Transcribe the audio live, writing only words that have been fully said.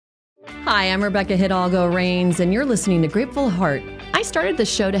Hi, I'm Rebecca Hidalgo-Rains, and you're listening to Grateful Heart. I started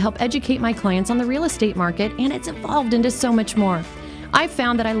this show to help educate my clients on the real estate market, and it's evolved into so much more. I've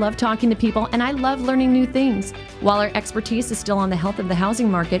found that I love talking to people, and I love learning new things. While our expertise is still on the health of the housing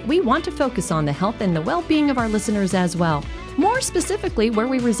market, we want to focus on the health and the well-being of our listeners as well. More specifically, where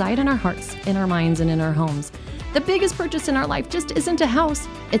we reside in our hearts, in our minds, and in our homes. The biggest purchase in our life just isn't a house.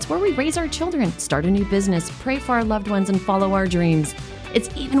 It's where we raise our children, start a new business, pray for our loved ones, and follow our dreams. It's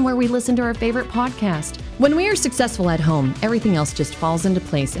even where we listen to our favorite podcast. When we are successful at home, everything else just falls into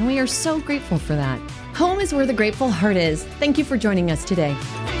place, and we are so grateful for that. Home is where the Grateful Heart is. Thank you for joining us today.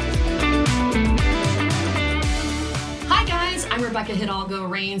 Hi guys, I'm Rebecca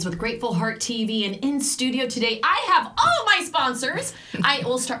Hidalgo-Rains with Grateful Heart TV, and in studio today I have all my sponsors. I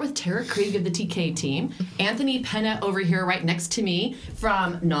will start with Tara Krieg of the TK team, Anthony Penna over here right next to me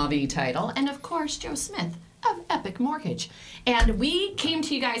from Navi Title, and of course Joe Smith of Epic Mortgage. And we came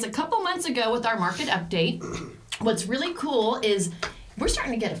to you guys a couple months ago with our market update. What's really cool is we're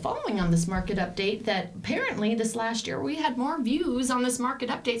starting to get a following on this market update that apparently this last year we had more views on this market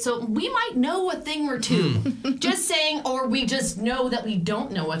update. So we might know a thing or two. Just saying, or we just know that we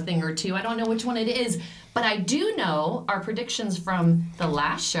don't know a thing or two. I don't know which one it is. But I do know our predictions from the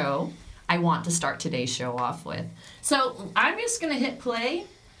last show I want to start today's show off with. So I'm just going to hit play.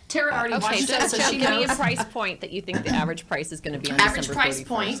 Tara already watched it, so she give me knows. a price point that you think the average price is going to be on Average December price 31st.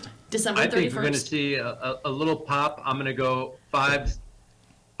 point, December 31st. I think we're going to see a little pop. I'm going to go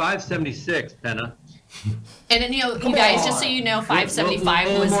 576, Penna. And then, you guys, just so you know,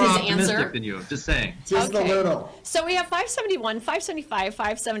 575 was more his optimistic answer. than you. Just saying. Just a little. So we have 571, 575,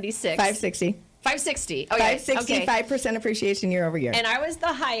 576. 560. 560. Oh, yeah. 560, Okay. 5% appreciation year over year. And I was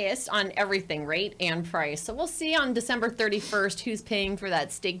the highest on everything, rate and price. So we'll see on December 31st who's paying for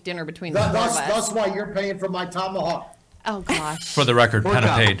that steak dinner between the four of us. That's why you're paying for my tomahawk. Oh, gosh. For the record, Poor Penna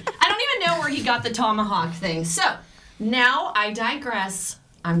guy. paid. I don't even know where he got the tomahawk thing. So now I digress.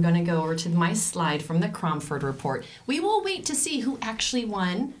 I'm going to go over to my slide from the Cromford Report. We will wait to see who actually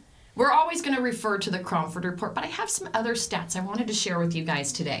won. We're always going to refer to the Cromford Report, but I have some other stats I wanted to share with you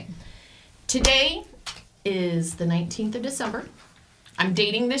guys today. Today is the 19th of December. I'm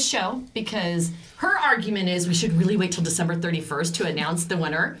dating this show because her argument is we should really wait till December 31st to announce the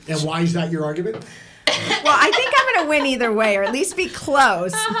winner. And why is that your argument? Well, I think I'm going to win either way, or at least be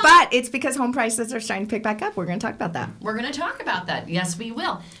close. But it's because home prices are starting to pick back up. We're going to talk about that. We're going to talk about that. Yes, we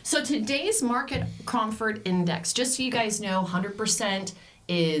will. So today's Market Cromford Index, just so you guys know, 100%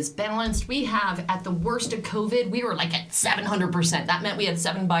 is balanced. We have, at the worst of COVID, we were like at 700%. That meant we had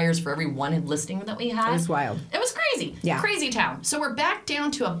 7 buyers for every 1 listing that we had. It was wild. It was crazy. Yeah. Crazy town. So we're back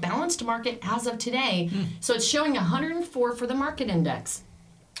down to a balanced market as of today. So it's showing 104 for the market index.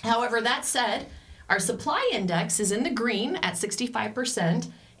 However, that said, our supply index is in the green at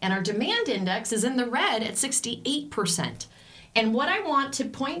 65%, and our demand index is in the red at 68%. And what I want to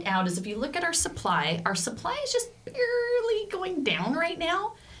point out is if you look at our supply is just barely going down right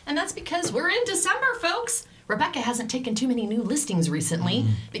now. And that's because we're in December, folks. Rebecca hasn't taken too many new listings recently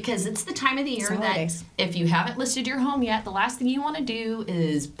because it's the time of the year that holidays. if you haven't listed your home yet, the last thing you want to do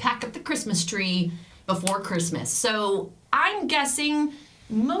is pack up the Christmas tree before Christmas. So I'm guessing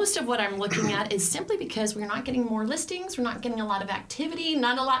most of what I'm looking at is simply because we're not getting more listings, we're not getting a lot of activity,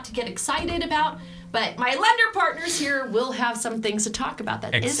 not a lot to get excited about. But my lender partners here will have some things to talk about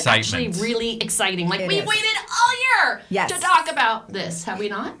that is actually really exciting. Like, we've waited all year to talk about this, have we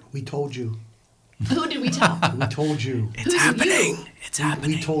not? We told you. Who did we tell? We told you. It's happening. It's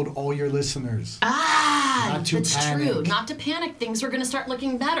happening. We told all your listeners. Not to that's panic. true. Not to panic. Things are going to start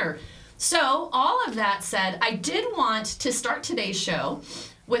looking better. So, all of that said, I did want to start today's show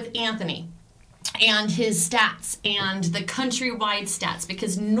with Anthony and his stats and the countrywide stats,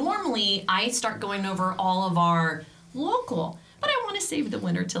 because normally I start going over all of our local, but I want to save the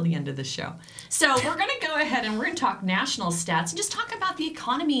winner till the end of the show. So we're going to go ahead and we're going to talk national stats and just talk about the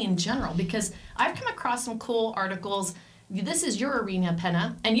economy in general, because I've come across some cool articles. This is your arena,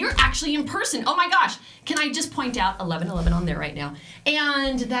 Penna, and you're actually in person. Oh my gosh, can I just point out 11:11 on there right now?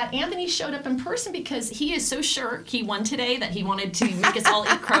 And that Anthony showed up in person because he is so sure he won today that he wanted to make us all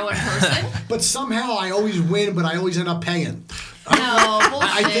eat crow in person. But somehow I always win, but I always end up paying. No,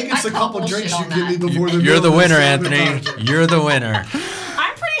 bullshit. I think it's a call couple drinks bullshit you on give me that. before the You're the meal. winner, That's Anthony. the You're the winner.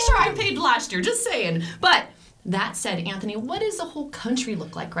 I'm pretty sure I paid last year, just saying. But that said, Anthony, what does the whole country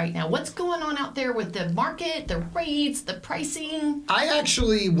look like right now? What's going on out there with the market, the rates, the pricing? I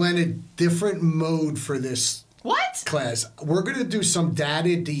actually went a different mode for this What? class. We're going to do some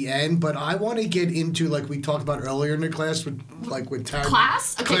data at the end, but I want to get into, like we talked about earlier in the class, with Tara.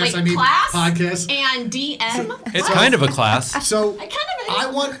 Class? Okay, class, like I mean, class podcast. and DM? It's kind of a class. So I kind of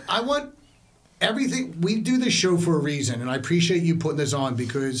I want everything. We do this show for a reason, and I appreciate you putting this on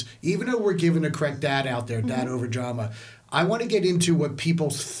because even though we're giving the correct data out there, data over drama, I want to get into what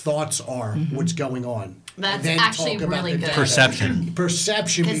people's thoughts are, what's going on. That's and then actually talk about really the good. data. Perception.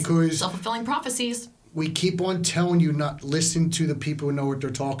 Perception, because self-fulfilling prophecies. we keep on telling you not listen to the people who know what they're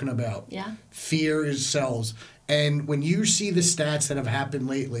talking about. Yeah. Fear is sells. And when you see the stats that have happened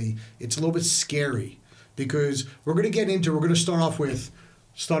lately, it's a little bit scary because we're going to get into, we're going to start off with,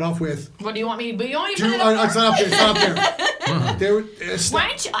 What do you want me to do? You want me to do, put it up? it's not up there, it's not up there. Why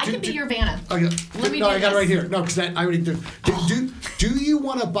don't you? I can be your Vanna. Okay. Let me No, do I got it right this. here. No, because I already do. Do you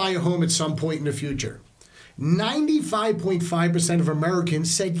want to buy a home at some point in the future? 95.5% of Americans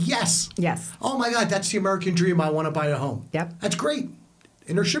said yes. Yes. Oh my God, that's the American dream. I want to buy a home. Yep. That's great.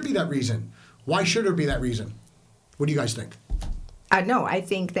 And there should be that reason. Why should there be that reason? What do you guys think? No, I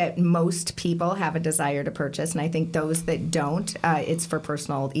think that most people have a desire to purchase, and I think those that don't, it's for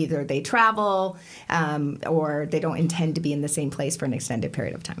personal. Either they travel or they don't intend to be in the same place for an extended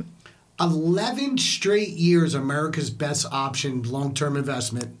period of time. 11 straight years, America's best option, long-term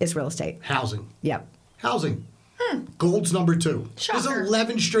investment, Is real estate. housing. Yep. Housing. Gold's number 2. There's Shocker.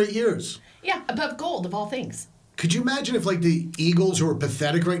 11 straight years. Yeah, above gold of all things. Could you imagine if, like, the Eagles, who are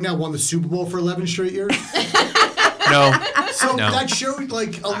pathetic right now, won the Super Bowl for 11 straight years? No. So No. that showed,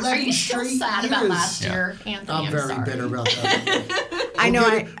 like, 11 Are you still straight sad years. about last Yeah. year, Anthony? I'm very sorry. bitter about that. I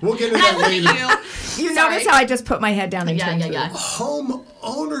know. We'll get into I that look later. at you. You Sorry. notice how I just put my head down and Yeah, turned yeah, to yeah. it? Home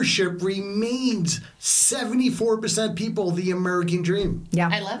ownership remains 74% people the American dream. Yeah.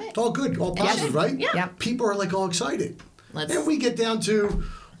 I love it. It's all good, all positive, right? Yeah. Yeah. People are like all excited. Let's- Then we get down to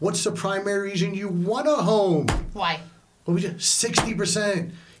what's the primary reason you want a home? Why? What we just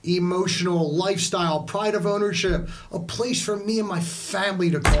 60% emotional, lifestyle, pride of ownership, a place for me and my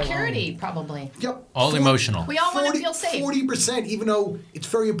family to call Security, home. probably. Yep. All emotional. We all want to feel safe. 40%, even though it's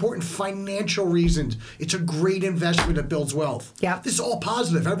very important, financial reasons. It's a great investment that builds wealth. Yeah. This is all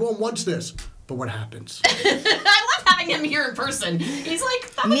positive. Everyone wants this. But what happens? I love having him here in person. He's like,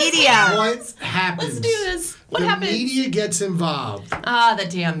 "Thumb in his Media. hands. What happens? Let's do this. What the happens? media gets involved. Ah, the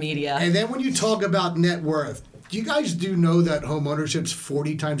damn media. And then when you talk about net worth, do you guys do know that home ownership's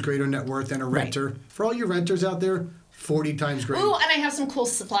 40 times greater net worth than a renter? For all you renters out there, 40 times greater. Ooh, and I have some cool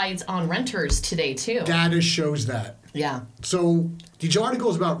slides on renters today, too. Data shows that. Yeah. So, did your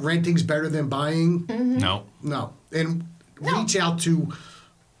articles about renting's better than buying? No. No. And No. reach out to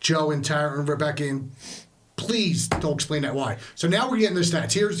Joe and Tara and Rebecca and please don't explain that why. So now we're getting the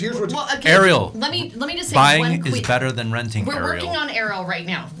stats. Here's what's Well, okay, Ariel. Let me just say Buying one is quick. better than renting, We're Ariel. working on Ariel right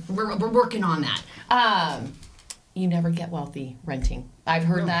now. We're working on that. You never get wealthy renting. I've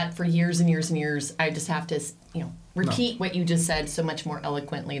heard that for years and years and years. I just have to, repeat what you just said so much more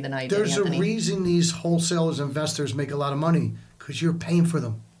eloquently than I did, There's Anthony. a reason these wholesalers, investors make a lot of money because you're paying for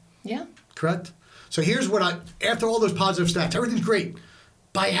them. Yeah. Correct? So here's what after all those positive stats, everything's great.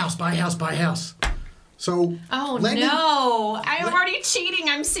 Buy a house, buy a house, buy a house. So Oh lending, no! I'm already cheating.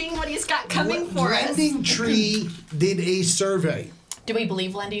 I'm seeing what he's got coming for us. Lending Tree did a survey. Do we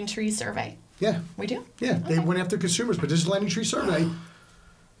believe Lending Tree survey? Yeah. We do. Yeah, they went after consumers, but this is Lending Tree survey.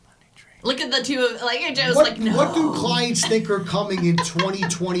 Look at the two of Joe's What, like no. what do clients think are coming in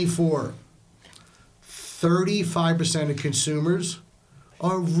 2024? 35% of consumers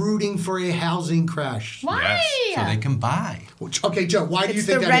are rooting for a housing crash. Why? Yes, so they can buy. Okay, Joe, why do you It's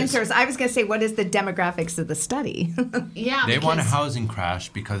think the that is? renters. I was going to say, what is the demographics of the study? Yeah. They want a because- housing crash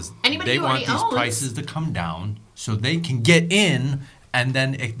because Anybody they who want already these owns- prices to come down so they can get in, and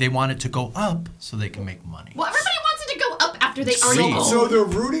then they want it to go up so they can make money. Well, everybody wants it to go up after they already So- own. So they're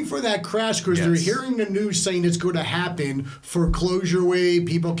rooting for that crash because they're Yes. hearing the news saying it's going to happen, foreclosure wave,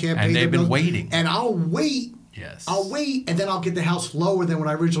 people can't pay And their they've been bills. waiting. And I'll wait. Yes. I'll wait, and then I'll get the house lower than what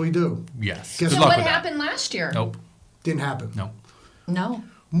I originally do. Yes. Guess Good So luck what with that. happened last year? Nope. Didn't happen. Nope. No.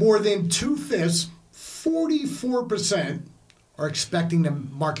 More than 2/5, 44% are expecting the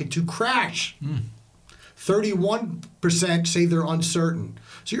market to crash. 31% say they're uncertain.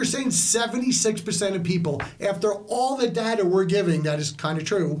 So you're saying 76% of people, after all the data we're giving, that is kind of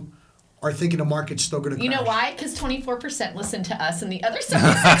true, are thinking the market's still going to crash. You know why? Because 24% listen to us and the other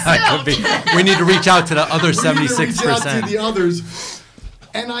 76 don't. Could be. We need to reach out to the other We need to reach out to 76%. the others.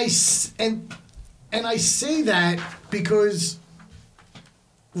 And I say that because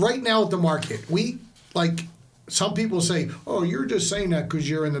right now at the market, some people say, oh, you're just saying that because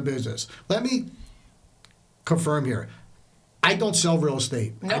you're in the business. Let me confirm here. I don't sell real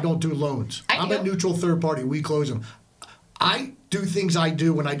estate. I Nope. don't do loans. I I'm do. a neutral third party. We close them. do things I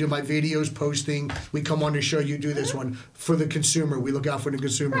do when I do my videos, posting. We come on the show, you do this one. For the consumer, we look out for the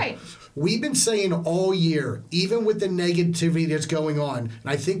consumer. Right. We've been saying all year, even with the negativity that's going on, and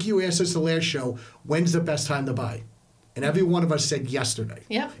I think you asked us the last show, when's the best time to buy? And every one of us said yesterday.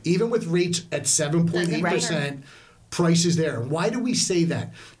 Yep. Even with rates at 7.8%, price is there. And why do we say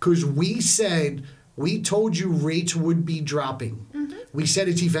that? Because we told you rates would be dropping. We said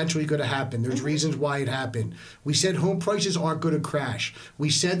it's eventually going to happen. There's reasons why it happened. We said home prices aren't going to crash. We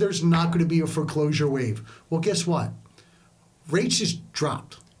said there's not going to be a foreclosure wave. Well, guess what? Rates just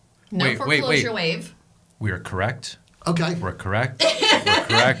dropped. No Wait, foreclosure wave. We are correct. Okay. We're correct. We're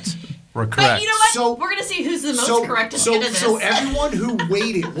correct. We're correct. But you know what? So- We're going to see who's the most correct at the end of this. So everyone who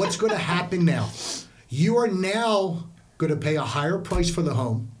waited, what's going to happen now? You are now going to pay a higher price for the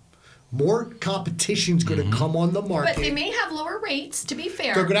home. More competition's going to come on the market. But they may have lower rates, to be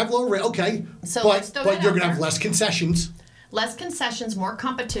fair. They're going to have lower rate, okay. So let's throw that you're out going to have there. less concessions. Less concessions, more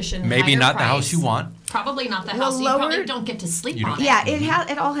competition. Maybe higher not the price. house you want. Probably not the Well, house. You probably lower- don't get to sleep You on don't- it. Yeah,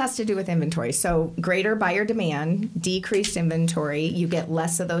 it all has to do with inventory. So greater buyer demand, decreased inventory, you get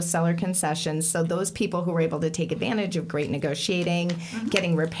less of those seller concessions. So those people who were able to take advantage of great negotiating,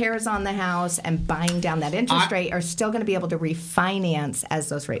 getting repairs on the house, and buying down that interest rate are still going to be able to refinance as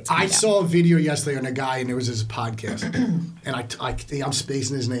those rates come I down. saw a video yesterday on a guy, and it was his podcast, and I'm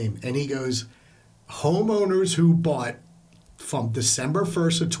spacing his name, and he goes, homeowners who bought from December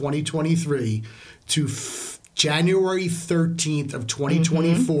 1st of 2023 to January 13th of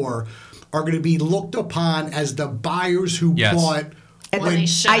 2024 are going to be looked upon as the buyers who Yes. bought And When the they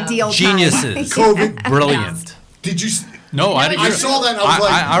should have. ideal time. Geniuses. COVID. Brilliant. Did you? No, I didn't. I saw that, and I was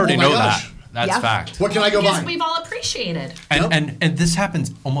like, I already oh my know gosh. that. That's Yeah. fact. What can I go Because buy? we've all appreciated. And this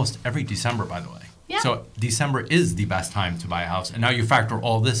happens almost every December, by the way. Yeah. So December is the best time to buy a house. And now you factor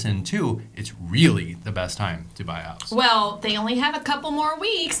all this in too, it's really the best time to buy a house. Well, they only have a couple more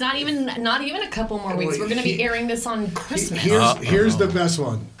weeks. Not even a couple more weeks. We're going to be airing this on Christmas. Here's the best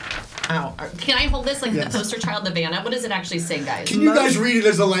one. Ow. Can I hold this like Yes. the poster child Havana? What does it actually say, guys? Can you guys read it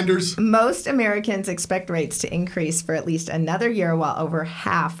as the lenders? Most Americans expect rates to increase for at least another year, while over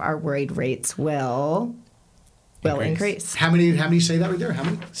half are worried rates will increase. How many say that right there? How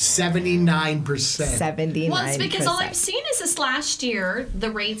many? 79%. 79%. Well, it's because all I've seen is this last year,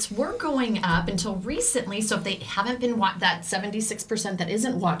 the rates were going up until recently. So if they haven't been that 76% that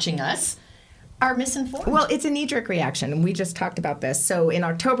isn't watching us are misinformed. Well, it's a knee-jerk reaction, and we just talked about this. So in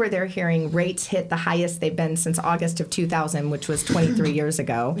October, they're hearing rates hit the highest they've been since August of 2000, which was 23 years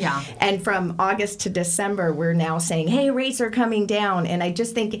ago. Yeah. And from August to December, we're now saying, hey, rates are coming down. And I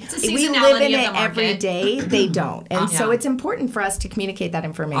just think a we seasonality live in of it the every market. day. They don't. And so Yeah. it's important for us to communicate that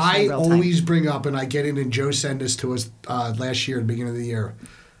information I in real time. always bring up, and I get it, and Joe sent this to us last year at the beginning of the year.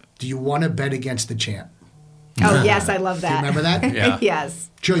 Do you want to bet against the champ? Oh, yes, I love Do you that. remember that? Yeah. Yes.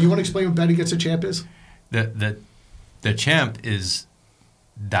 Joe, you want to explain what bet against the champ is? The champ is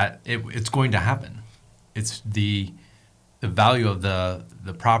that it's going to happen. It's the value of the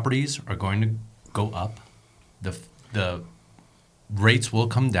properties are going to go up. The rates will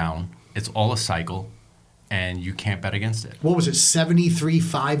come down. It's all a cycle, and you can't bet against it. What was it, 73,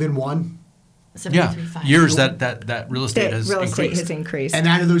 5, and 1? Yeah, 73.5. years that real estate The has real estate increased. has increased. And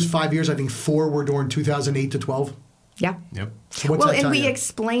out of those 5 years, I think 4 were during 2008 to 12. Yeah. Yep. So what's Well, that and tell we you?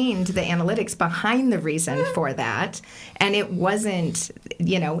 explained the analytics behind the reason for that, and it wasn't,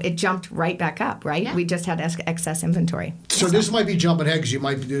 it jumped right back up, right? Yeah. We just had excess inventory. So this might be jumping ahead because you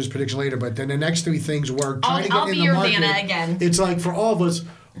might do this prediction later, but then the next 3 things were trying to get I'll in be the your market. Vanna again. It's like for all of us,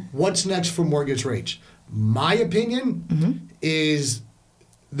 what's next for mortgage rates? My opinion is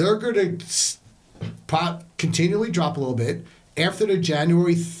they're going to continually drop a little bit. After the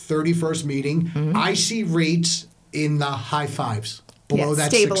January 31st meeting, I see rates in the high 5s. Below Yeah,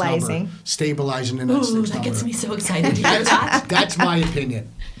 that stabilizing. 6 number. Stabilizing in that 6 Ooh, number. that gets me so excited to hear that. That's my opinion.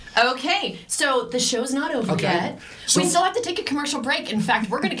 Okay, so the show's not over Okay. yet. So- We still have to take a commercial break. In fact,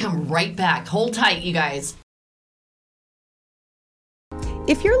 we're going to come right back. Hold tight, you guys.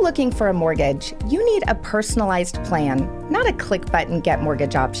 If you're looking for a mortgage, you need a personalized plan, not a click button get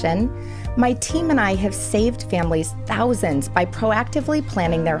mortgage option. My team and I have saved families thousands by proactively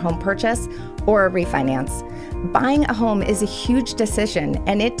planning their home purchase or a refinance. Buying a home is a huge decision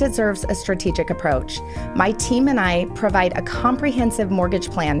and it deserves a strategic approach. My team and I provide a comprehensive mortgage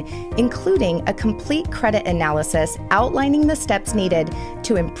plan, including a complete credit analysis outlining the steps needed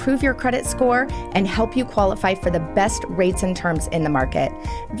to improve your credit score and help you qualify for the best rates and terms in the market.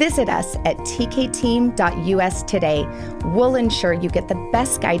 Visit us at tkteam.us today. We'll ensure you get the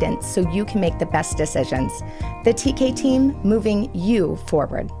best guidance so you can make the best decisions. The TK Team, moving you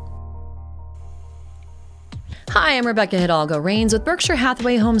forward. Hi, I'm Rebecca Hidalgo Rains with Berkshire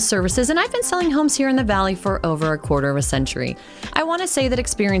Hathaway Home Services, and I've been selling homes here in the Valley for over a quarter of a century. I want to say that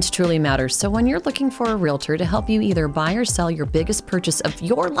experience truly matters, so when you're looking for a realtor to help you either buy or sell your biggest purchase of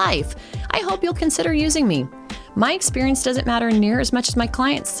your life, I hope you'll consider using me. My experience doesn't matter near as much as my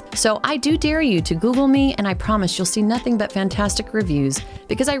clients, so I do dare you to Google me, and I promise you'll see nothing but fantastic reviews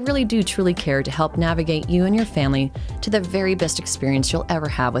because I really do truly care to help navigate you and your family to the very best experience you'll ever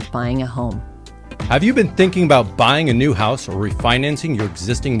have with buying a home. Have you been thinking about buying a new house or refinancing your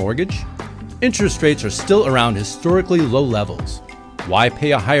existing mortgage? Interest rates are still around historically low levels. Why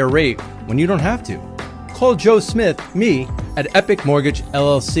pay a higher rate when you don't have to? Call Joe Smith, me, at Epic Mortgage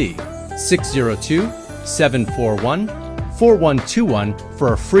LLC, 602-741-4121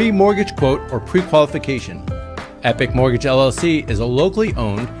 for a free mortgage quote or pre-qualification. Epic Mortgage LLC is a locally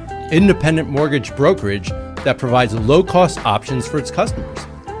owned, independent mortgage brokerage that provides low-cost options for its customers.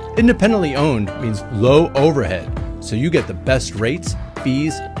 Independently owned means low overhead, so you get the best rates,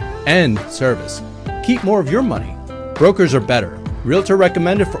 fees, and service. Keep more of your money. Brokers are better. Realtor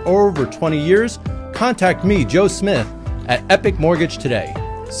recommended for over 20 years? Contact me, Joe Smith, at Epic Mortgage today,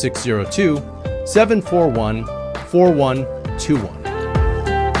 602-741-4121.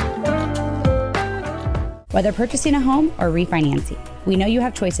 Whether purchasing a home or refinancing, we know you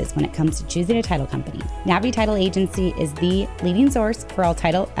have choices when it comes to choosing a title company. Navi Title Agency is the leading source for all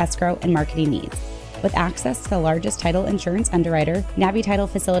title, escrow, and marketing needs. With access to the largest title insurance underwriter, Navi Title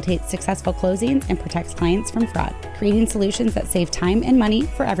facilitates successful closings and protects clients from fraud. Creating solutions that save time and money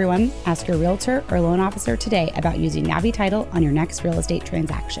for everyone, ask your realtor or loan officer today about using Navi Title on your next real estate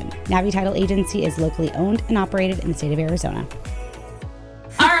transaction. Navi Title Agency is locally owned and operated in the state of Arizona.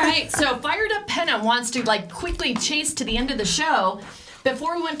 All right, so Fired Up Penna wants to quickly chase to the end of the show.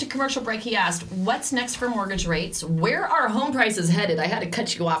 Before we went to commercial break, he asked, what's next for mortgage rates? Where are home prices headed? I had to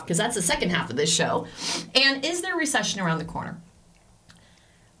cut you off because that's the second half of this show. And is there a recession around the corner?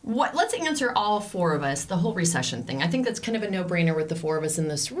 Let's answer all four of us, the whole recession thing. I think that's kind of a no-brainer with the four of us in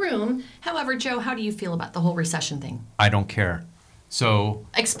this room. However, Joe, how do you feel about the whole recession thing? I don't care. So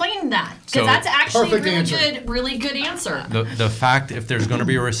explain that, because So- that's actually Perfect a answer. really good answer. the fact if there's going to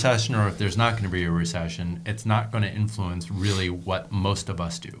be a recession or if there's not going to be a recession, it's not going to influence really what most of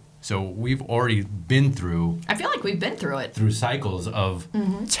us do. So we've already been through I feel like we've been through it. cycles of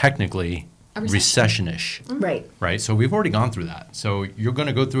technically A recession. recession-ish, Right. right? So we've already gone through that. So you're going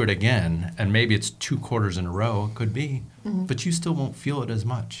to go through it again, and maybe it's 2 quarters in a row, it could be, but you still won't feel it as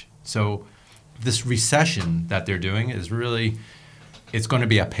much. So this recession that they're doing is really, it's going to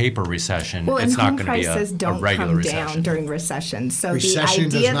be a paper recession. Well, It's and not home going to be prices a don't regular come recession. down during recessions. So Recession the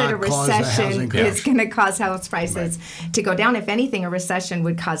does idea that a not cause a recession housing is crash. going to cause house prices to go down. If anything, a recession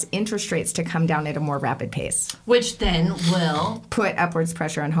would cause interest rates to come down at a more rapid pace, Which then will, put upwards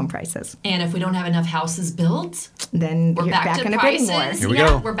pressure on home prices. and if we don't have enough houses built, Then we're you're back, back to in a bidding war. prices. Here we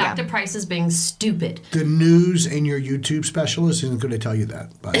go. We're back to prices being stupid. The news and your YouTube specialist isn't going to tell you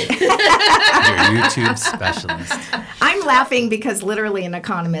that. But Your YouTube specialist. I'm laughing because literally an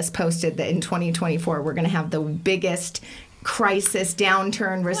economist posted that in 2024 we're going to have the biggest crisis,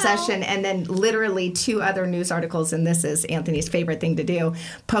 downturn, recession, and then literally 2 other news articles, and this is Anthony's favorite thing to do,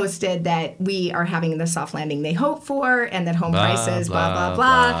 posted that we are having the soft landing they hope for, and that home Blah, prices, blah, blah, blah,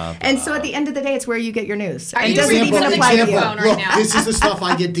 blah. blah, And so at the end of the day, it's where you get your news. Are It you doesn't reading even something apply to on you. your phone right Look, now? this is the stuff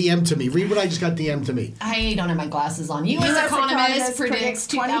I get DM'd to me. Read what I just got DM'd to me. I don't have my glasses on. U.S. US economist predicts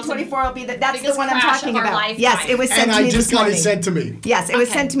 2024 will be that's the biggest one I'm crash talking of our about. lifetime. Yes, it was sent And to I me just this got morning. it sent to me. Yes, it was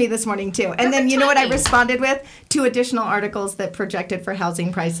Okay. sent to me this morning too. And then Perfect you know what I timing. responded with? 2 additional articles that projected for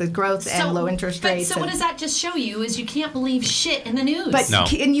housing prices growth and low interest rates. So what and- does that just show you is you can't believe shit in the news. But No.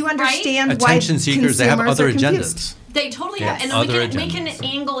 can you understand why Attention seekers, they have consumers other are confused? agendas. They totally Yes. have. And Other we can agendas.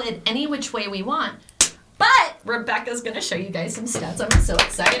 angle it any which way we want. But Rebecca's going to show you guys some stats. I'm so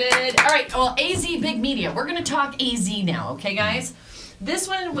excited. All right, well, AZ Big Media. We're going to talk AZ now, okay, guys? This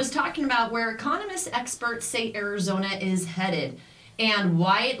one was talking about where economists, experts say Arizona is headed and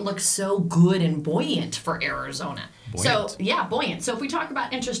why it looks so good and buoyant for Arizona. So, Buoyant. yeah, buoyant. So if we talk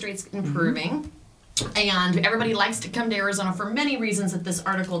about interest rates improving, and everybody likes to come to Arizona for many reasons that this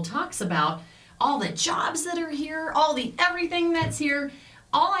article talks about, all the jobs that are here, all the everything that's here.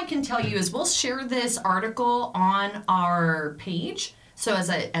 All I can tell you is we'll share this article on our page. So as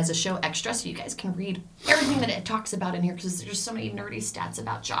a show extra, so you guys can read everything that it talks about in here, because there's so many nerdy stats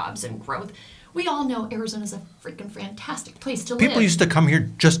about jobs and growth. We all know Arizona's a freaking fantastic place to live. People used to come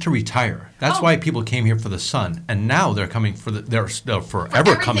here just to retire. That's Oh. why people came here for the sun, and now they're coming for they're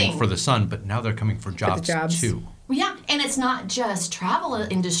forever coming everything. for the sun, but now they're coming for jobs, jobs. too. Well, yeah, and it's not just travel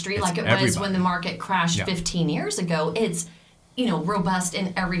industry It's like it was when everybody. the market crashed Yeah. 15 years ago. It's, robust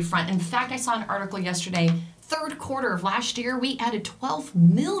in every front. In fact, I saw an article yesterday, third quarter of last year, we added 12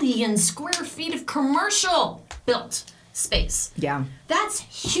 million square feet of commercial built space. Yeah. That's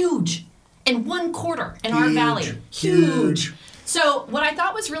huge in one quarter in our valley. Huge. So what I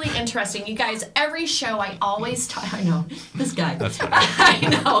thought was really interesting, you guys, every show I always talk, I know, this guy. That's funny. I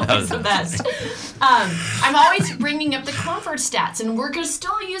know, he's the best. I'm always bringing up the Cromford stats, and we're going to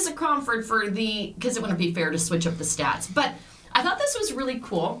still use a Cromford because it wouldn't be fair to switch up the stats. But I thought this was really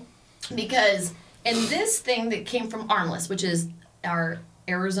cool because in this thing that came from Armless, which is our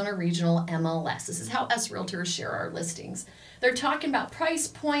Arizona Regional MLS, this is how us realtors share our listings. They're talking about price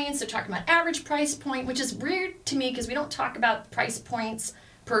points. They're talking about average price point, which is weird to me because we don't talk about price points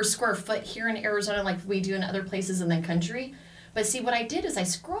per square foot here in Arizona like we do in other places in the country. But see, what I did is I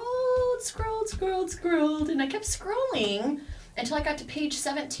scrolled, and I kept scrolling until I got to page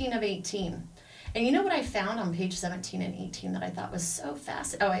 17 of 18. And you know what I found on page 17 and 18 that I thought was so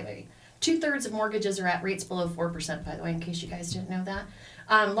fascinating? Oh, wait. 2/3 of mortgages are at rates below 4%, by the way, in case you guys didn't know that.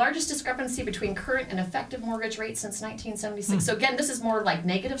 Largest discrepancy between current and effective mortgage rates since 1976. So again, this is more like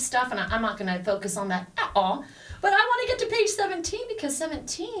negative stuff, and I'm not going to focus on that at all. But I want to get to page 17 because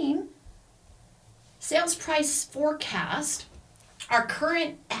 17, sales price forecast, our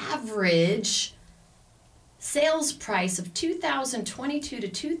current average sales price of 2022 to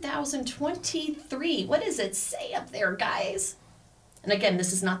 2023. What does it say up there, guys? And again,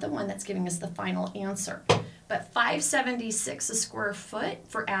 this is not the one that's giving us the final answer. But $576 a square foot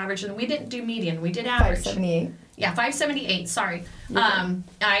for average, and we didn't do median, we did average. 578. Yeah, 578, sorry.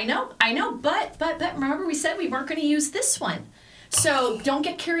 I know, but remember we said we weren't going to use this one. So don't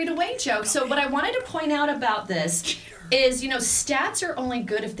get carried away, Joe. So what I wanted to point out about this is, stats are only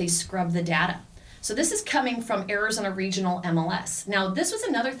good if they scrub the data. So this is coming from Arizona Regional MLS. Now, this was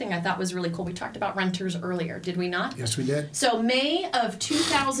another thing I thought was really cool. We talked about renters earlier, did we not? Yes, we did. So May of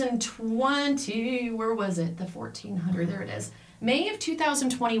 2020, where was it? The 1400, there it is. May of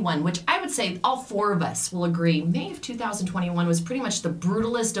 2021, which I would say all four of us will agree, May of 2021 was pretty much the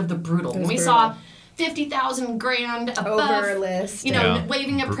brutalest of the brutal. When we saw 50,000 grand above, Over list.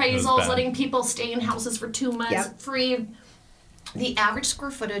 waiving It was appraisals, bad. letting people stay in houses for 2 months free. The average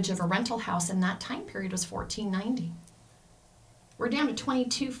square footage of a rental house in that time period was $1,490. We're down to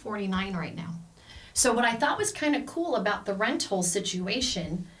 $2,249 right now. So what I thought was kind of cool about the rental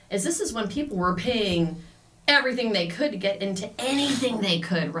situation is this is when people were paying everything they could to get into anything they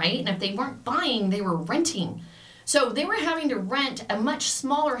could, right? And if they weren't buying, they were renting. So they were having to rent a much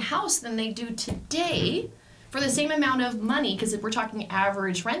smaller house than they do today for the same amount of money, because we're talking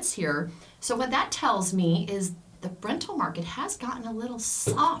average rents here. So what that tells me is the rental market has gotten a little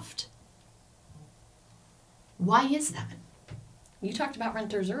soft. Why is that? You talked about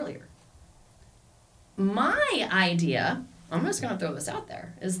renters earlier. My idea, I'm just going to throw this out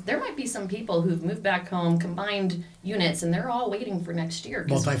there, is there might be some people who've moved back home, combined units, and they're all waiting for next year.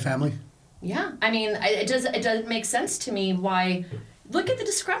 Multifamily? Yeah, I mean, it doesn't make sense to me why. Look at the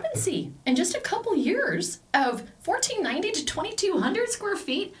discrepancy in just a couple years of 1,490 to 2,200 square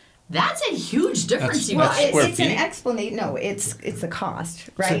feet. That's a huge difference, you Well, guys. square it's an feet? explanation. No, it's the cost,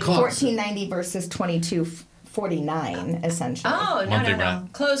 right? cost. 1490 versus 2249, essentially. Oh, Monthly no.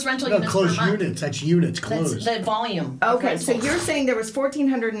 rent. Closed rental No, units closed per month. units. That's units That's closed. the volume. of Okay, so rentals. you're saying there was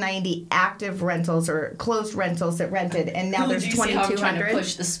 1,490 active rentals or closed rentals that rented, and now Ooh, there's do you see how I'm trying to 2,200?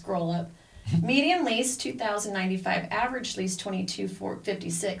 push the scroll up? Median lease 2,095, average lease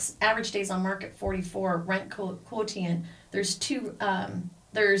 22,456, average days on market 44, rent quotient. There's two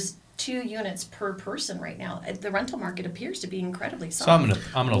units per person right now. The rental market appears to be incredibly soft. So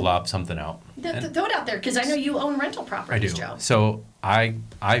I'm gonna lob something out. Throw it out there because I know you own rental I properties, do. Joe. So I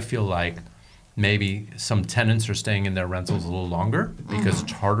feel like maybe some tenants are staying in their rentals a little longer because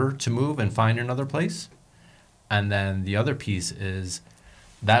it's harder to move and find another place. And then the other piece is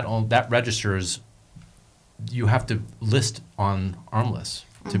that registers, you have to list on Armless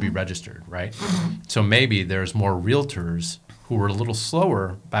to be registered, right? So maybe there's more realtors who were a little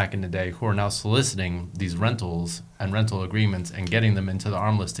slower back in the day who are now soliciting these rentals and rental agreements and getting them into the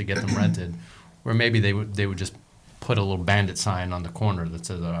Armless to get them rented, where maybe they would just put a little bandit sign on the corner that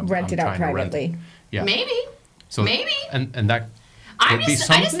says I'm Rent it out trying to rent privately. it. Yeah. Maybe. So Maybe. and that I could be just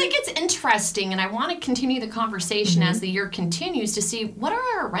something. think it's interesting, and I want to continue the conversation as the year continues to see what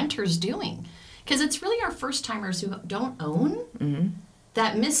are our renters doing, because it's really our first timers who don't own,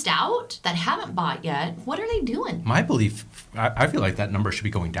 that missed out, that haven't bought yet. What are they doing? My belief, I feel like that number should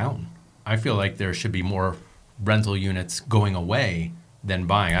be going down. I feel like there should be more rental units going away than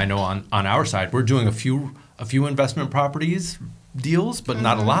buying. I know on our side, we're doing a few investment properties deals, but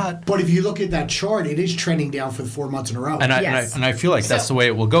not a lot. But if you look at that chart, it is trending down for the 4 months in a row. And Yes. I feel like that's So- the way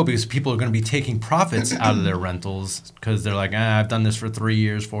it will go because people are going to be taking profits out of their rentals because they're like, I've done this for 3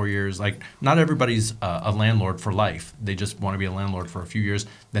 years, 4 years. Like, not everybody's a landlord for life. They just want to be a landlord for a few years,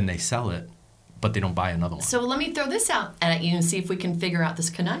 then they sell it, but they don't buy another one. So let me throw this out at you and see if we can figure out this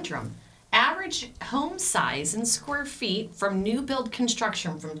conundrum. Average home size in square feet from new build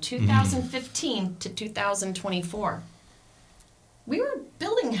construction from 2015 to 2024. We were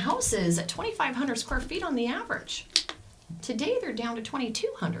building houses at 2,500 square feet on the average. Today they're down to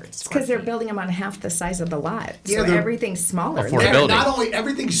 2,200 square Because they're feet. building them on half the size of the lot. Yeah, So they're- everything's smaller. Affordable. They're building. not only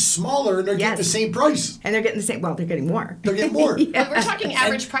everything's smaller, and they're getting Yes. the same price. And they're getting the same, well, they're getting more. They're getting more. But we're talking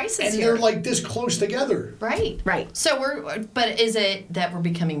average prices and here. they're like this close together. Right. Right. So but is it that we're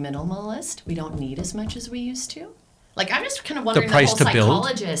becoming minimalist? We don't need as much as we used to? Like, I'm just kind of wondering the price whole to build?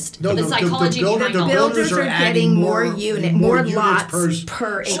 psychologist, No, the the psychology builder- behind the all builder- Builders are adding getting more- more units lots per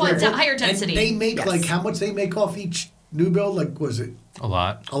per acre. Well, it's a higher density. And they make Yes. like how much they make off each new build? Like, was it A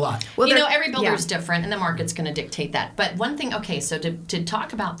lot. a lot? Well, you know, they're- every builder is yeah. different, and the market's going to dictate that. But one thing, okay, so to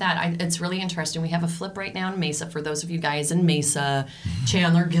talk about that, it's really interesting. We have a flip right now in Mesa for those of you guys in Mesa,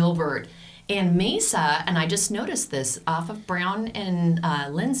 Chandler, Gilbert. And Mesa, and I just noticed this off of Brown and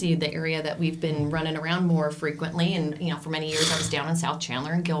Lindsay, the area that we've been running around more frequently. And, you know, for many years I was down in South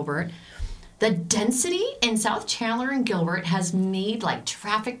Chandler and Gilbert. The density in South Chandler and Gilbert has made like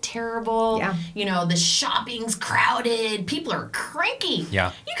traffic terrible. Yeah. You know, the shopping's crowded. People are cranky.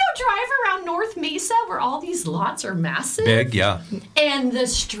 Yeah. You go drive around North Mesa where all these lots are massive. Big, yeah. And the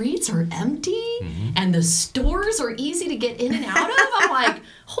streets are empty and the stores are easy to get in and out of. I'm like,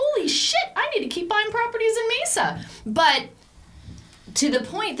 holy shit, I need to keep buying properties in Mesa. But to the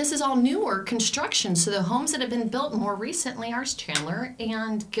point, this is all newer construction. So the homes that have been built more recently are Chandler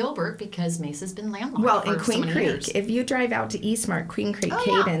and Gilbert because Mesa's been landlocked Well, for in so Queen many Creek, years. if you drive out to Eastmark, Queen Creek, Oh,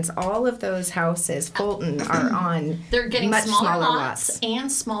 yeah. Cadence, all of those houses, Fulton, are on They're getting much smaller lots and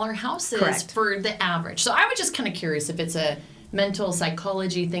smaller houses Correct. for the average. So I was just kind of curious if it's a mental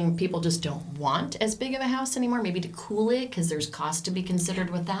psychology thing. People just don't want as big of a house anymore, maybe to cool it because there's cost to be considered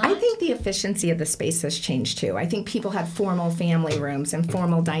with that. I think the efficiency of the space has changed too. I think people have formal family rooms and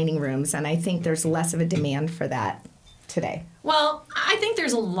formal dining rooms, and I think there's less of a demand for that today. Well, I think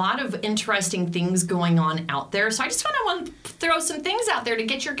there's a lot of interesting things going on out there. So I just want to throw some things out there to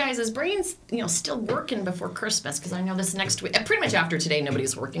get your guys' brains, you know, still working before Christmas because I know this next week, pretty much after today,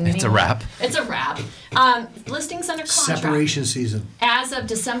 nobody's working It's a anymore. wrap. It's a wrap. Listings under contract. Separation season. As of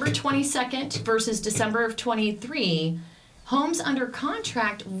December 22nd versus December of 23, homes under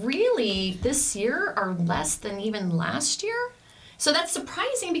contract really this year are less than even last year. So that's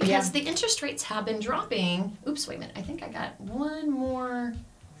surprising because Yeah. the interest rates have been dropping. Oops, wait a minute. I think I got one more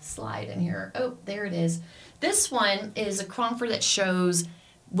slide in here. Oh, there it is. This one is a Cromford that shows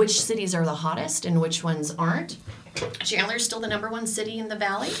which cities are the hottest and which ones aren't. Chandler's still the #1 city in the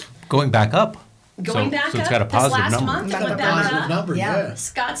valley. Going back up. Going so, back so it's up got a this positive last number. month. It Got went a back Positive up. number, Yeah. yeah.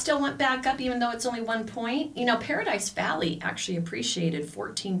 Scottsdale went back up even though it's only 1 point. You know, Paradise Valley actually appreciated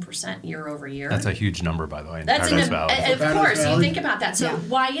 14% year over year. That's a huge number, by the way, in That's Paradise an, Valley. of Paradise course, you Valley. think about that. So Yeah.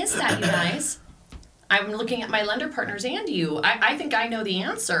 why is that, you guys? I'm looking at my lender partners and you. I think I know the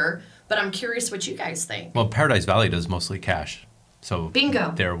answer, but I'm curious what you guys think. Well, Paradise Valley does mostly cash. So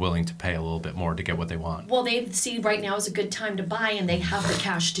Bingo. they're willing to pay a little bit more to get what they want. Well, they see right now is a good time to buy and they have the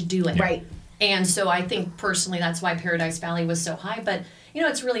cash to do it. Right. And so I think personally that's why Paradise Valley was so high. But you know,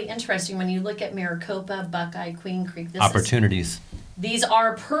 it's really interesting when you look at Maricopa, Buckeye, Queen Creek. Opportunities. These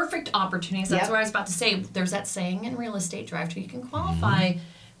are perfect opportunities. That's Yep. what I was about to say. There's that saying in real estate, drive till you can qualify.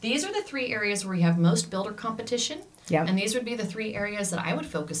 These are the 3 areas where you have most builder competition. Yep. And these would be the 3 areas that I would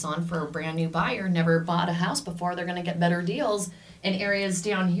focus on for a brand new buyer. Never bought a house before. They're going to get better deals. In areas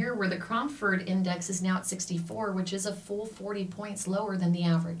down here where the Cromford index is now at 64, which is a full 40 points lower than the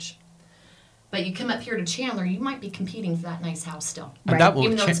average. But you come up here to Chandler, you might be competing for that nice house still. And Right. that will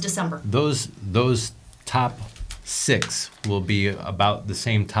Even though cha- it's December. Those top 6 will be about the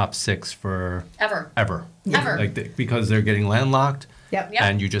same top 6 for Ever. ever. Ever. Because they're getting landlocked. Yep. Yep.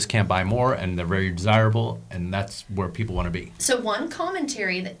 And you just can't buy more, and they're very desirable, and that's where people want to be. So one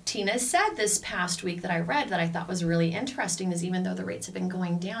commentary that Tina said this past week that I read that I thought was really interesting is even though the rates have been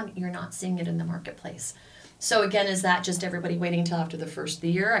going down, you're not seeing it in the marketplace. So again, is that just everybody waiting till after the first of the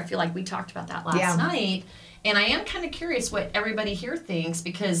year? I feel like we talked about that last Yeah. night. And I am kind of curious what everybody here thinks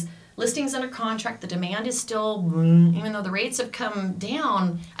because listings under contract, the demand is still, even though the rates have come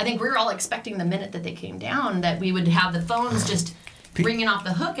down, I think we were all expecting the minute that they came down that we would have the phones just ringing off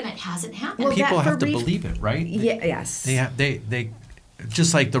the hook, and it hasn't happened. Well, People that have for to believe it, right? Yeah, yes. They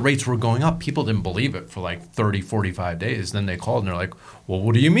just like the rates were going up, people didn't believe it for like 30, 45 days. Then they called and they're like, well,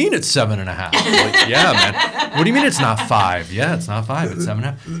 what do you mean it's 7.5? Like, yeah, man. What do you mean it's not 5? Yeah, it's not 5. It's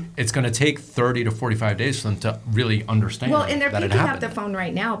 7.5. It's going to take 30 to 45 days for them to really understand Well, and they're that it picking up happened. the phone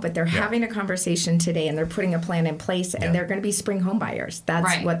right now, but they're having a conversation today, and they're putting a plan in place, and they're going to be spring home buyers. That's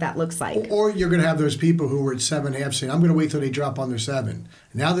Right. what that looks like. Or you're going to have those people who were at 7.5 saying, I'm going to wait till they drop under 7.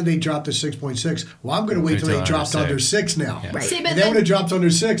 Now that they dropped to 6.6, well, I'm going to wait till they Until dropped under under 6 now. Right. See, but And then when it drops under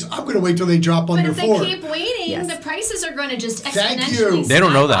 6, I'm going to wait till they drop But under if 4. they keep waiting, Yes. the prices are going to just Thank exponentially you. They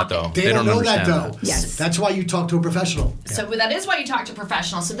don't know that, skyrocket. though. They don't know that, understand though. Yes. That's why you talk to a professional. So that is why you talk to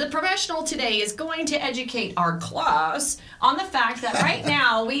professionals. So the professional today is going to educate our class on the fact that right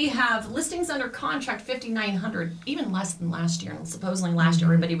now we have listings under contract 5,900, even less than last year. And supposedly last year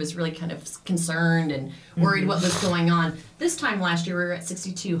everybody was really kind of concerned and worried what was going on. This time last year we were at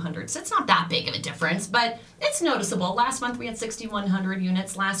 6,200. So it's not that big of a difference, but it's noticeable. Last month we had 6,100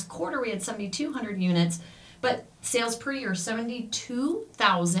 units. Last quarter we had 7,200 units. But sales per year,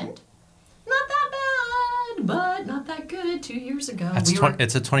 72,000. Not that bad, but not that good. 2 years ago, That's we were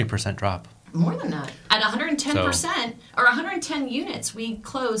it's a 20% drop. more than that. At 110% or 110 units, we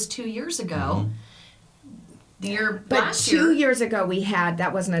closed 2 years ago. The year But last 2 year. years ago, we had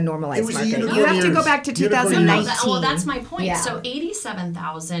that wasn't a normalized It was the market. unicorn You have to go years. back to Unicorn years. 2019. Well, that's my point. Yeah. So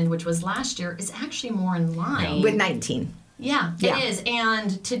 87,000, which was last year, is actually more in line. with 19. Yeah, Yeah. it is.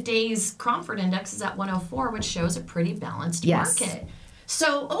 And today's Cromford Index is at 104, which shows a pretty balanced Yes. market.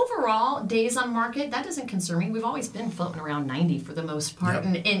 So overall, days on market, that doesn't concern me. We've always been floating around 90 for the most part.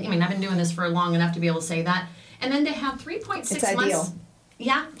 Yep. And I mean, I've been doing this for long enough to be able to say that. And then to have 3.6 It's months. ideal.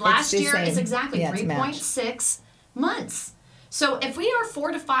 Yeah, last the year is same. exactly Yeah, it's a match. 3.6 months. So if we are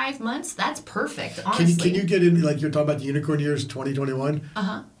 4 to 5 months, that's perfect, Can honestly. you get in, like you're talking about the unicorn years 2021?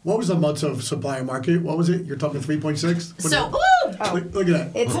 Uh-huh. What was the months of supply market? What was it? You're talking 3.6? So, ooh! Look at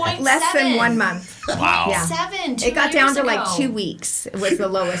that. It's 0.7. less than 1 month. Wow. Yeah. 7, It got down to like ago. 2 weeks was the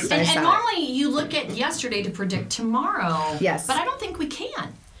lowest I And saw. normally you look at yesterday to predict tomorrow. Yes. But I don't think we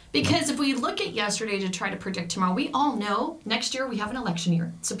can. Because if we look at yesterday to try to predict tomorrow, we all know next year we have an election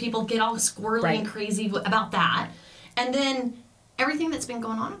year. So people get all squirrely Right. and crazy about that. And then everything that's been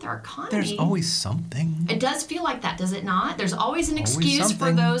going on with our economy. There's always something. It does feel like that, does it not? There's always an Always excuse for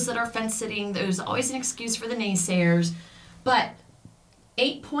something. those that are fence sitting. There's always an excuse for the naysayers. But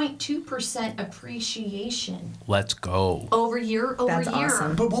 8.2% appreciation Let's go. over year over That's year.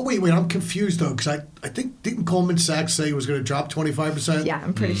 awesome. But wait, I'm confused though, because I think, didn't Goldman Sachs say it was going to drop 25%? Yeah,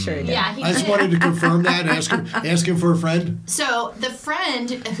 I'm pretty sure it did. Yeah, he I just did. wanted to confirm that, ask him for a friend. So the friend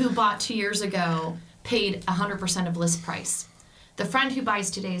who bought 2 years ago paid 100% of list price. The friend who buys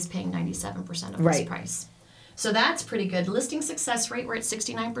today is paying 97% of list Right. price. So that's pretty good. Listing success rate, we're at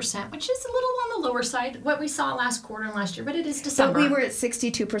 69%, which is a little on the lower side, what we saw last quarter and last year, but it is December. But we were at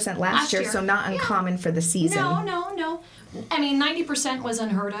 62% last Last year, year. so not Yeah. uncommon for the season. No. I mean, 90% was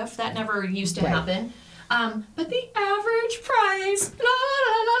unheard of. That never used to Right. happen. But the average price,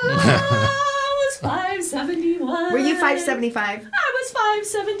 was $571. Were you 575? I was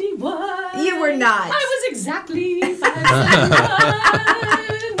 571. You were not. I was exactly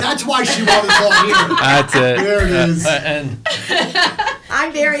 571. That's why she wanted to call here. That's it. There it is. And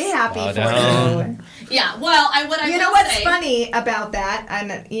I'm very happy Bow for down. you. Yeah, well, I You know will what's say, funny about that?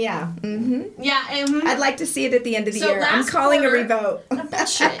 And yeah, Yeah, I'd like to see it at the end of the So year. I'm last calling quarter- a revote.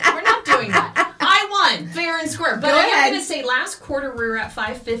 bullshit. We're not doing that. I won, fair and square. But Go I ahead. am going to say last quarter we were at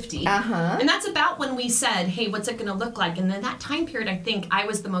 550. Uh-huh. And that's about when we said, hey, what's it going to look like? And then that time period, I think I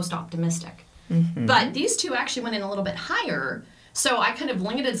was the most optimistic. But these two actually went in a little bit higher. So I kind of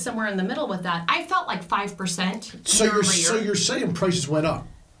limited somewhere in the middle with that. I felt like 5% So year you're, over year. so you're saying prices went up.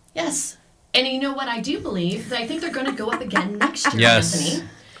 Yes. And you know what I do believe? That I think they're going to go up again next year, Yes. Anthony.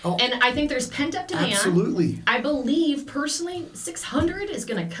 Oh. And I think there's pent-up demand. Absolutely. I believe, personally, 600 is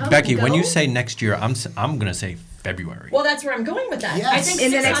going to come Becky, and when go. you say next year, I'm going to say February. Well, that's where I'm going with that. I Yes. think In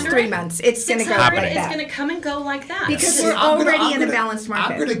the next 600 3 months, it's going to go 600 like is that. going to come and go like that. Because See, we're I'm gonna- already I'm in a gonna- balanced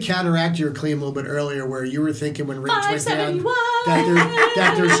market. I'm going to counteract your claim a little bit earlier, where you were thinking when rates went down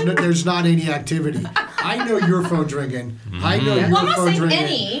 571. there's not any activity. I know your phone's ringing. I know your Well, I'm not phone's saying ringing.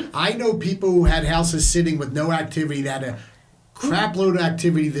 any. I know people who had houses sitting with no activity that had a crap load of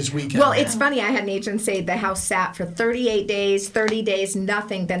activity this weekend. Well, it's funny. I had an agent say the house sat for 38 days, 30 days,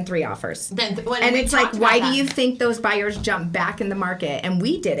 nothing, then 3 offers. Then when And we it's like, talked why about do that. you think those buyers jump back in the market? And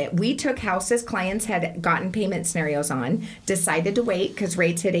we did it. We took houses clients had gotten payment scenarios on, decided to wait because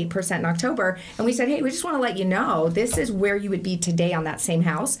rates hit 8% in October. And we said, hey, we just want to let you know this is where you would be today on that same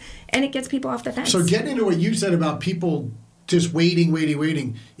house. And it gets people off the fence. So getting into what you said about people just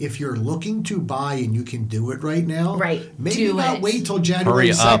waiting. If you're looking to buy and you can do it right now, Right. maybe Do not it. wait till January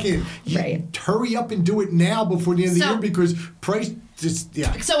Hurry up. 2nd. Right. Hurry up and do it now before the end of the So- year because price just,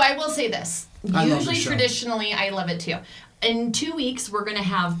 yeah. So I will say this. I love Usually, the show. traditionally, I love it too. In 2 weeks, we're going to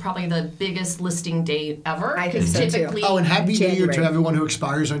have probably the biggest listing day ever. I think 'cause so, too. typically, Oh, and Happy New Year January. to everyone who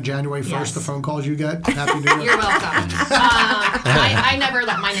expires on January 1st, Yes. the phone calls you get. Happy New Year. You're welcome. I never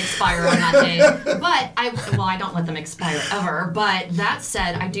let mine expire on that day, but I don't let them expire ever. But that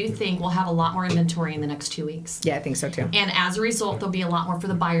said, I do think we'll have a lot more inventory in the next 2 weeks, Yeah, I think so too. and as a result, there'll be a lot more for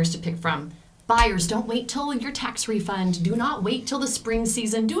the buyers to pick from. Buyers, don't wait till your tax refund. Do not wait till the spring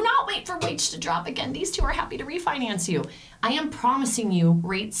season. Do not wait for rates to drop again. These two are happy to refinance you. I am promising you,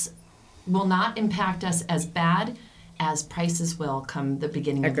 rates will not impact us as bad as prices will come the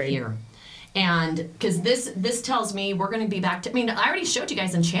beginning of the Agreed. year. And because this tells me we're going to be back to. I mean, I already showed you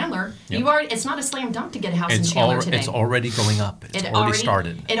guys in Chandler. Yep. You already. It's not a slam dunk to get a house in Chandler today. It's already going up. It's It already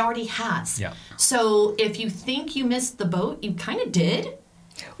started. It already has. Yeah. So if you think you missed the boat, you kind of did.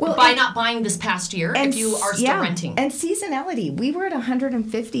 Well, By and- not buying this past year, if you are still renting. And seasonality. We were at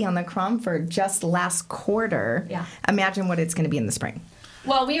 150 on the Cromford just last quarter. Yeah. Imagine what it's going to be in the spring.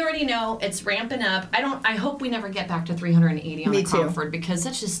 Well, we already know it's ramping up. I hope we never get back to 380 on Me the too. Cromford because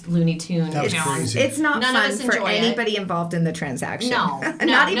that's just Looney Tune. That was you know. crazy. It's not None of fun us for enjoy it. anybody involved in the transaction. No,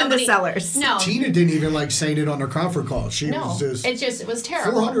 Not even nobody- the sellers. No, Tina didn't even like saying it on her Crawford call. She no, was just it was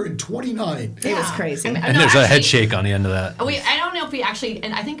terrible. 429. It was crazy. I mean, And no, there's a head actually- shake on the end of that. I don't know if we actually,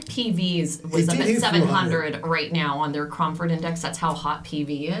 and I think PV's was It up did at hit 700 right now on their Cromford index. That's how hot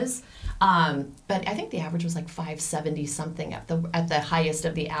PV is. But I think the average was like 570 something at the highest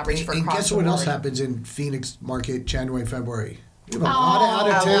of the average for And across guess the what else board. happens in Phoenix market January, February? We have a Oh, lot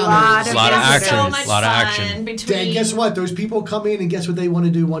of out of a lot towners. of Lot of It's so action. much Lot of fun action. between. And guess what? Those people come in and guess what they want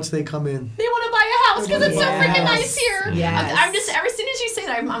to do once they come in? They want to buy a house because it's so freaking Yes. nice here. Yes. I'm just, as soon as you say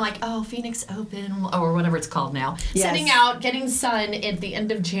that, I'm like, oh, Phoenix Open, or whatever it's called now. Yes. Sitting out, getting sun at the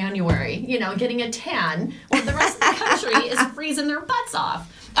end of January, getting a tan, while the rest of the country is freezing their butts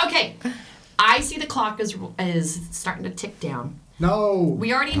off. Okay, I see the clock is starting to tick down. No.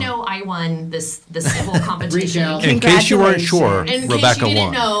 We already know I won this whole competition. Recount. In case you weren't sure, In Rebecca case you didn't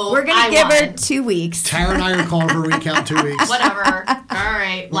won. know, We're going I to give won. her 2 weeks. Tara and I are calling for recount 2 weeks. Whatever. All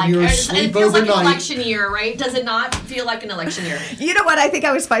right. When you're it asleep feels like an overnight. election year, right? Does it not feel like an election year? You know what? I think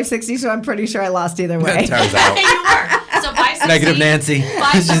I was 560, so I'm pretty sure I lost either way. Tara's out. Hey, you were. So 560. Negative Nancy.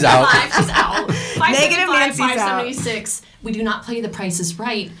 She's out. 575, she's out. 575, Negative Nancy's out. 576. We do not play the prices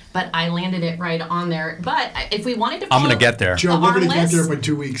right, but I landed it right on there. But if we wanted to I'm follow going to get there. Joe, we're our going to get there list, in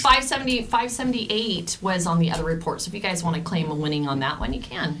 2 weeks. 578 was on the other report. So if you guys want to claim a winning on that one, you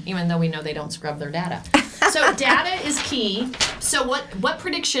can, even though we know they don't scrub their data. So data is key. So what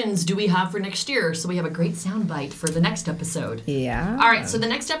predictions do we have for next year? So we have a great soundbite for the next episode. Yeah. All right, so the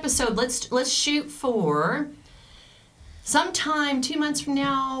next episode, let's shoot for sometime 2 months from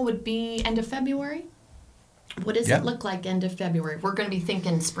now would be end of February. What does Yeah. it look like end of February? We're going to be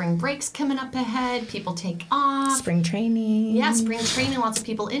thinking spring breaks coming up ahead. People take off. Spring training. Yeah, spring training. Lots of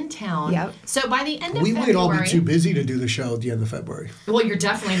people in town. Yep. So by the end of We February, might all be too busy to do the show at the end of February. well, you're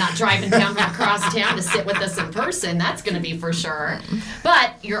definitely not driving down from across town to sit with us in person. That's going to be for sure.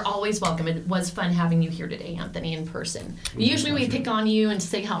 But you're always welcome. It was fun having you here today, Anthony, in person. Usually we pick on you and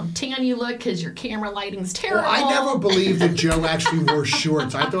say how tan you look because your camera lighting's terrible. Well, I never believed that Joe actually wore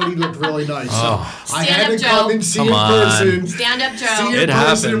shorts. I thought he looked really nice. Oh. So I Stand had up, to come Joe. and see Come in on. person. Stand up, See Joe. in It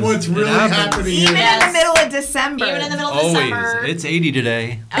person happens. what's It really happens. happening Even here. in the middle of December. Even in the middle of Always. December. It's 80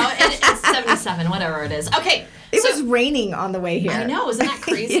 today. Oh, it's 77, whatever it is. Okay. It so- was raining on the way here. I know, isn't that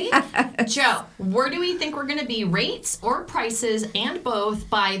crazy? Joe, where do we think we're going to be, rates or prices, and both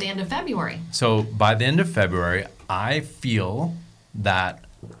by the end of February? So by the end of February, I feel that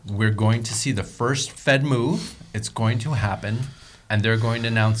we're going to see the first Fed move. It's going to happen, and they're going to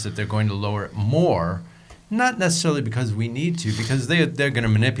announce that they're going to lower it more. Not necessarily because we need to, because they're going to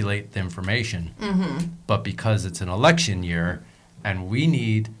manipulate the information, but because it's an election year, and we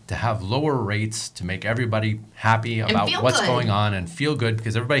need to have lower rates to make everybody happy about feel what's good. going on and feel good,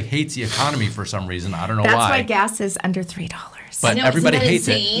 because everybody hates the economy for some reason. I don't know That's why. why gas is under $3. But know, everybody isn't that hates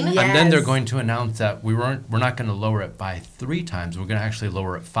insane? it. And then they're Yes. going to announce that we're not going to lower it by 3 times. We're going to actually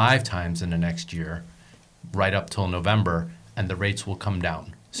lower it 5 times in the next year, right up till November, and the rates will come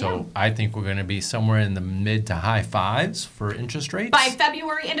down. So I think we're going to be somewhere in the mid to high 5s for interest rates. By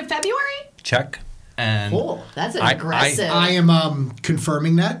February, end of February? Check. And Cool. That's I- aggressive. I am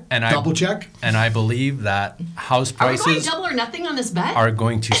confirming that. And Double check. And I believe that house Are we going prices double or nothing on this bet? are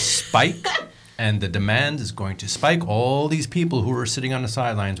going to spike and the demand is going to spike. All these people who are sitting on the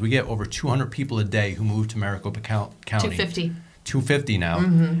sidelines, we get over 200 people a day who move to Maricopa County. 250 now,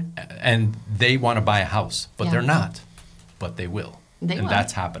 and they want to buy a house, but Yeah. they're not. But they will. They and will.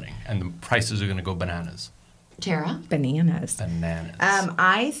 that's happening. And the prices are going to go bananas. Tara? Bananas. Bananas.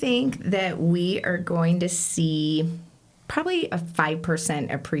 I think that we are going to see probably a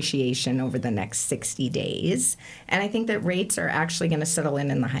 5% appreciation over the next 60 days. And I think that rates are actually going to settle in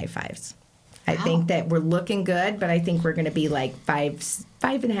the high fives. I think that we're looking good, but I think we're going to be like 5.5,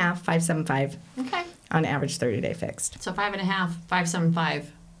 5.75 Okay. on average 30-day fixed. So 5.5, 5.75.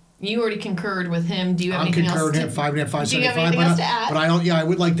 You already concurred with him. Do you have I'm anything else? concurring him 5.5, Do you have 5.75. anything else to add? But I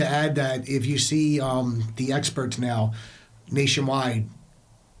would like to add that if you see the experts now nationwide,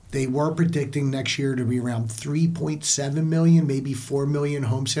 they were predicting next year to be around 3.7 million, maybe 4 million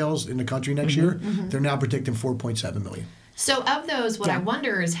home sales in the country next year. They're now predicting 4.7 million. So of those, what I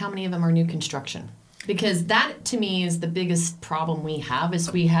wonder is how many of them are new construction? Because that, to me, is the biggest problem we have,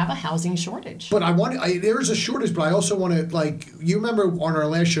 is we have a housing shortage. But there is a shortage, but I also want to, like, you remember on our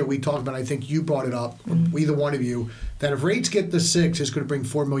last show we talked about, I think you brought it up, either one of you, that if rates get to 6, it's going to bring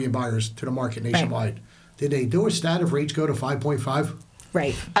 4 million buyers to the market nationwide. Did they do a stat if rates go to 5.5?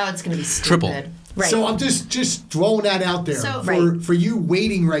 Right. Oh, it's going to be stupid. Triple. Right. So I'm just throwing that out there So- for you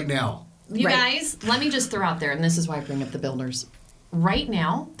waiting right now. You Right. guys, let me just throw out there, and this is why I bring up the builders. Right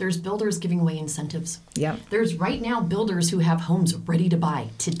now, there's builders giving away incentives. Yep. There's right now builders who have homes ready to buy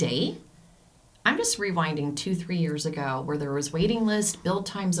today. I'm just rewinding 2-3 years ago where there was waiting list, build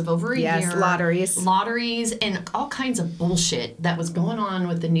times of over a Yes, year. lotteries. And all kinds of bullshit that was going on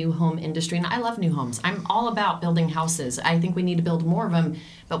with the new home industry. And I love new homes. I'm all about building houses. I think we need to build more of them.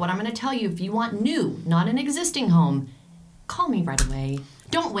 But what I'm going to tell you, if you want new, not an existing home, call me right away.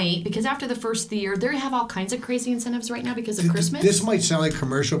 Don't wait, because after the first of the year, they have all kinds of crazy incentives right now because of Christmas. This might sound like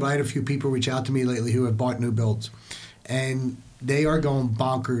commercial, but I had a few people reach out to me lately who have bought new builds. And they are going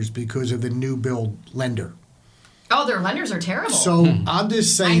bonkers because of the new build lender. Oh, their lenders are terrible. So I'm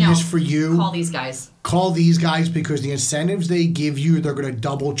just I saying know. this for you. Call these guys. Call these guys because the incentives they give you, they're going to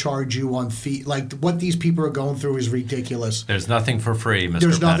double charge you on fee. Like what these people are going through is ridiculous. There's nothing for free, Mr.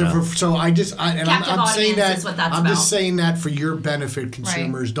 There's nothing Penna. for. So I'm Captive saying audience that. is what that's I'm just about. saying that for your benefit,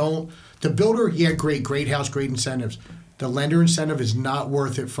 consumers. Don't the builder. Yeah, great house, great incentives. The lender incentive is not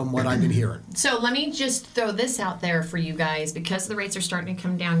worth it from what I've been hearing. So let me just throw this out there for you guys. Because the rates are starting to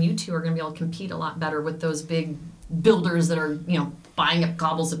come down, you two are going to be able to compete a lot better with those big builders that are, buying up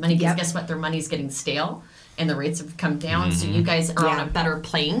gobbles of money. Because Yep. guess what? Their money's getting stale. And the rates have come down, so you guys are on a better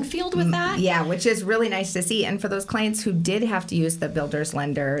playing field with that. Yeah, which is really nice to see. And for those clients who did have to use the builder's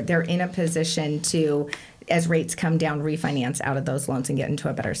lender, they're in a position to, as rates come down, refinance out of those loans and get into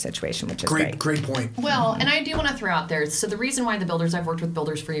a better situation, which is great. Great point. Well, and I do want to throw out there, so the reason why I've worked with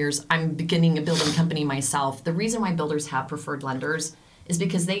builders for years, I'm beginning a building company myself. The reason why builders have preferred lenders is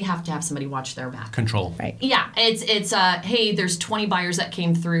because they have to have somebody watch their back. Control. Right. Yeah, it's hey, there's 20 buyers that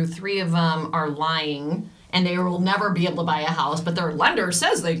came through, 3 of them are lying, and they will never be able to buy a house, but their lender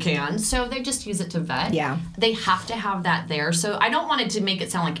says they can, so they just use it to vet. Yeah. They have to have that there. So I don't want it to make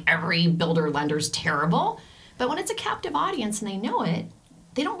it sound like every builder lender's terrible, but when it's a captive audience and they know it,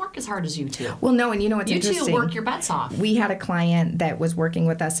 they don't work as hard as you two. Well, no, and you know what's You interesting? two work your butts off. We had a client that was working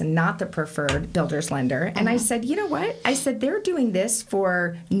with us and not the preferred builder's lender. And I said, you know what? I said, they're doing this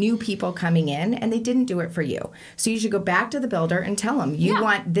for new people coming in and they didn't do it for you. So you should go back to the builder and tell them you Yeah.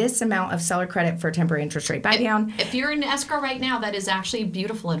 want this amount of seller credit for temporary interest rate buy down. If you're in escrow right now, that is actually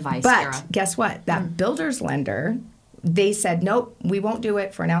beautiful advice, But Sarah. guess what? That builder's lender, they said, nope, we won't do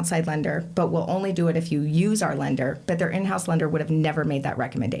it for an outside lender, but we'll only do it if you use our lender. But their in-house lender would have never made that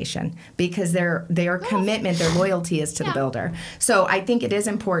recommendation because their commitment, their loyalty is to the builder. So I think it is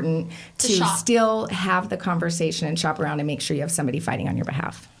important to shop. still have the conversation and shop around and make sure you have somebody fighting on your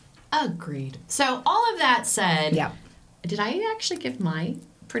behalf. Agreed. So all of that said, Yeah. did I actually give my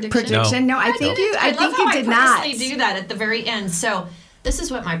prediction? Prediction? No, I think you. I love think how you did not. I purposely do that at the very end. So this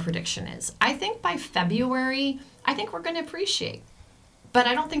is what my prediction is. I think by February, I think we're going to appreciate. But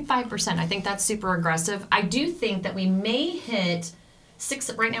I don't think 5%. I think that's super aggressive. I do think that we may hit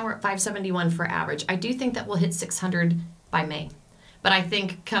right now we're at 571 for average. I do think that we'll hit 600 by May. But I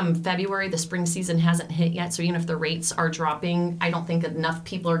think come February, the spring season hasn't hit yet. So even if the rates are dropping, I don't think enough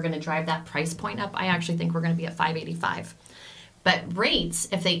people are going to drive that price point up. I actually think we're going to be at 585. But rates,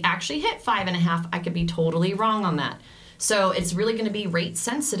 if they actually hit 5.5, I could be totally wrong on that. So it's really going to be rate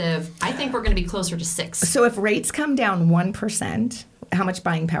sensitive. I think we're going to be closer to 6. So if rates come down 1%, how much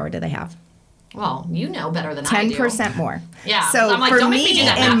buying power do they have? Well, you know better than I do. 10% more. Yeah. So I'm like, for don't make me me, do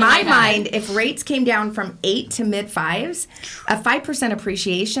that math in my my head. mind, if rates came down from 8 to mid 5s, a 5%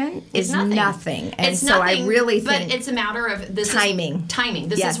 appreciation is nothing. And it's so nothing, I really but think it's a matter of timing. Timing.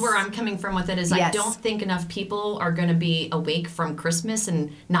 This Yes. is where I'm coming from with it. Is I Yes. don't think enough people are going to be awake from Christmas and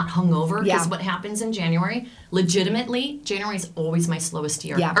not hungover. Yeah. Because what happens in January? Legitimately, January is always my slowest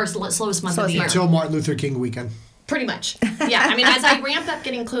year, Yeah. or slowest month of the year. Until Martin Luther King weekend. Pretty much. Yeah. I mean, as I ramp up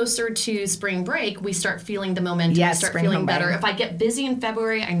getting closer to spring break, we start feeling the momentum. Yes, we start spring feeling home better. buying. If I get busy in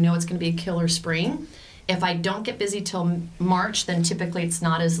February, I know it's going to be a killer spring. If I don't get busy till March, then typically it's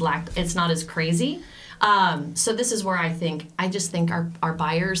not as crazy. So this is where I just think our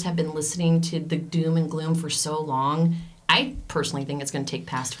buyers have been listening to the doom and gloom for so long. I personally think it's going to take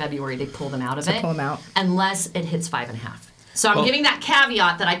past February to pull them out of it. pull them out. Unless it hits 5.5. So I'm giving that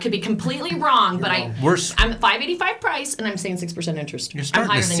caveat that I could be completely wrong, but I'm at $585 price and I'm saying 6% interest. You're I'm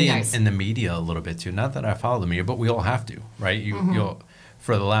starting higher to than see you guys. in the media a little bit too. Not that I follow the media, but we all have to, right? You'll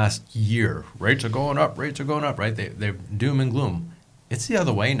for the last year, rates are going up, right? They're doom and gloom. It's the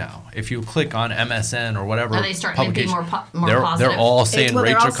other way now. If you click on MSN or whatever, Are they starting to be more they're positive? all saying well,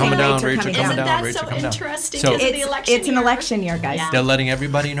 they're rates all are coming saying down, rates are rates are coming coming down. down, Isn't rates that are so coming down. interesting? So It's the election It's an year. election year, guys. Yeah. they're letting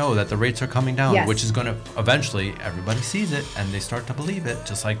everybody know that the rates are coming down, Yes. which is going to eventually everybody sees it and they start to believe it,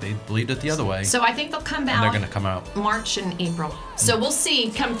 just like they believed it the other way. So I think they'll come out. and they're going to come out. March and April. So we'll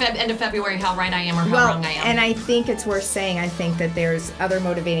see come end of February how right I am or how Well, wrong I am. and I think it's worth saying, I think that there's other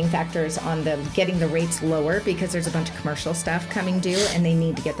motivating factors on getting the rates lower because there's a bunch of commercial stuff coming due and they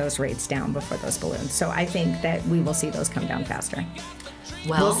need to get those rates down before those balloons. So I think that we will see those come down faster.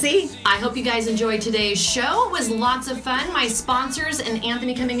 Well, We'll see. I hope you guys enjoyed today's show. It was lots of fun. My sponsors and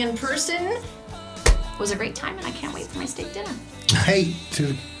Anthony coming in person was a great time, and I can't wait for my steak dinner. Hey,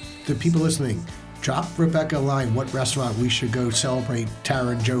 to the people listening, drop Rebecca a line what restaurant we should go celebrate Tara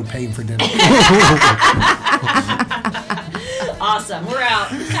and Joe paying for dinner. Awesome. We're out.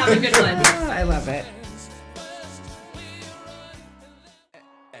 Have a good one. Oh, I love it.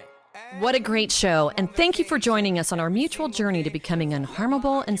 What a great show, and thank you for joining us on our mutual journey to becoming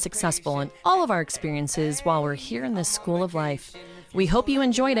unharmable and successful in all of our experiences while we're here in this school of life. We hope you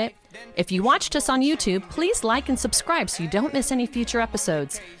enjoyed it. If you watched us on YouTube, please like and subscribe so you don't miss any future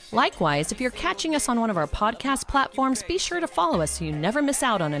episodes. Likewise, if you're catching us on one of our podcast platforms, be sure to follow us so you never miss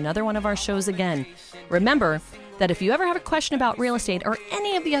out on another one of our shows again. Remember that if you ever have a question about real estate or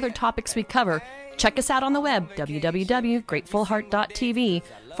any of the other topics we cover, check us out on the web, www.gratefulheart.tv,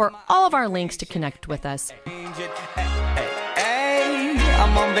 for all of our links to connect with us.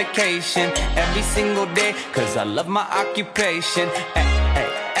 I'm on vacation every single day, 'cause I love my occupation.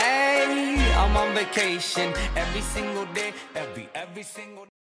 I'm on vacation every single day, every single